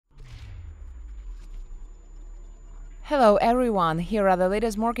Hello everyone, here are the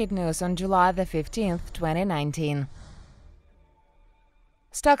latest market news on July the 15th, 2019.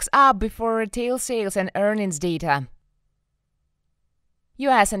 Stocks up before retail sales and earnings data.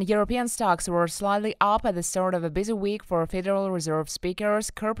 US and European stocks were slightly up at the start of a busy week for Federal Reserve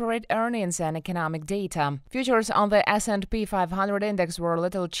speakers, corporate earnings and economic data. Futures on the S&P 500 index were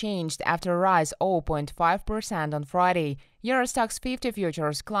little changed after a rise 0.5% on Friday. Euro Stoxx 50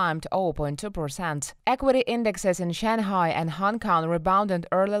 futures climbed 0.2%. Equity indexes in Shanghai and Hong Kong rebounded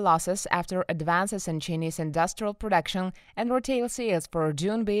early losses after advances in Chinese industrial production and retail sales for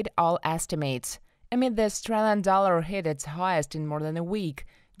June beat all estimates. Amid the Australian dollar hit its highest in more than a week,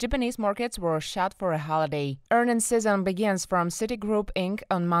 Japanese markets were shut for a holiday. Earnings season begins from Citigroup Inc.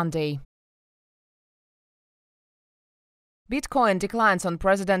 on Monday. Bitcoin declines on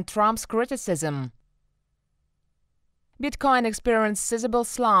President Trump's criticism. Bitcoin experienced sizable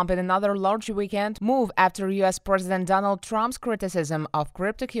slump in another large weekend move after U.S. President Donald Trump's criticism of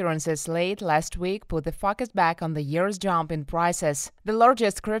cryptocurrencies late last week put the focus back on the year's jump in prices. The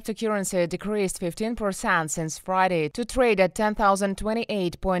largest cryptocurrency decreased 15% since Friday to trade at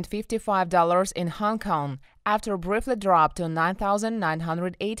 $10,028.55 in Hong Kong, after briefly dropped to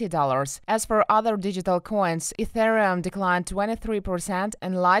 $9,980. As for other digital coins, Ethereum declined 23%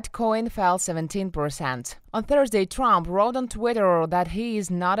 and Litecoin fell 17%. On Thursday, Trump wrote on Twitter that he is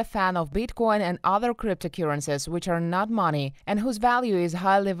not a fan of Bitcoin and other cryptocurrencies which are not money and whose value is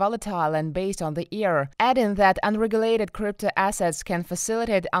highly volatile and based on the year, adding that unregulated crypto assets can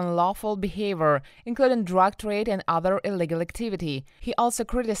facilitate unlawful behavior, including drug trade and other illegal activity. He also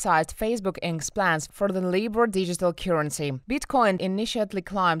criticized Facebook Inc.'s plans for the Libra digital currency. Bitcoin initially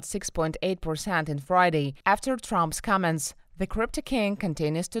climbed 6.8% on Friday after Trump's comments. The crypto king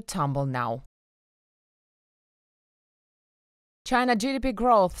continues to tumble now. China GDP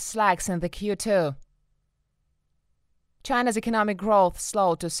growth slacks in the Q2. China's economic growth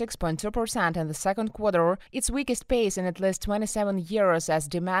slowed to 6.2% in the second quarter, its weakest pace in at least 27 years, as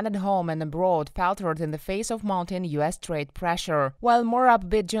demand at home and abroad faltered in the face of mounting U.S. trade pressure. While more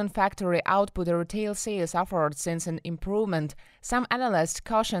upbeat June factory output and retail sales offered since an improvement, some analysts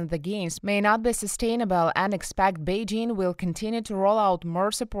cautioned the gains may not be sustainable and expect Beijing will continue to roll out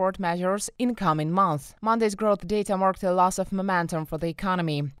more support measures in coming months. Monday's growth data marked a loss of momentum for the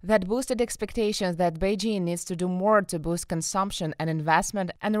economy. That boosted expectations that Beijing needs to do more to boost consumption and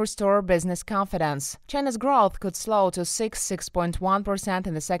investment and restore business confidence. China's growth could slow to 6.1%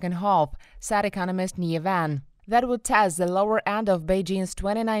 in the second half, said economist Nie Van. That would test the lower end of Beijing's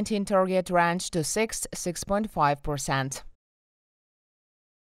 2019 target range to 6.5%.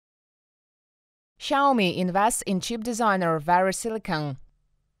 Xiaomi invests in chip designer VeriSilicon.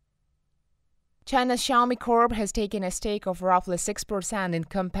 China's Xiaomi Corp has taken a stake of roughly 6% in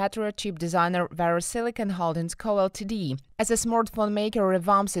compatriot chip designer VeriSilicon Holdings Co. Ltd. as a smartphone maker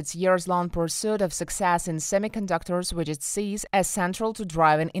revamps its years-long pursuit of success in semiconductors, which it sees as central to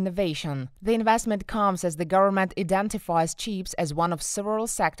driving innovation. The investment comes as the government identifies chips as one of several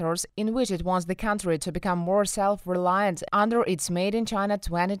sectors in which it wants the country to become more self-reliant under its Made in China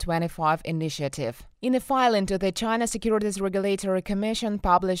 2025 initiative. In a filing to the China Securities Regulatory Commission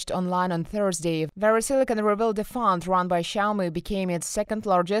published online on Thursday, VeriSilicon revealed the fund run by Xiaomi became its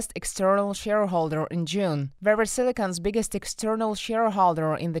second-largest external shareholder in June. VeriSilicon's biggest external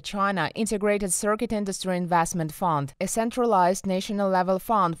shareholder in the China Integrated Circuit Industry Investment Fund, a centralized national-level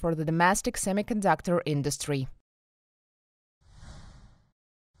fund for the domestic semiconductor industry.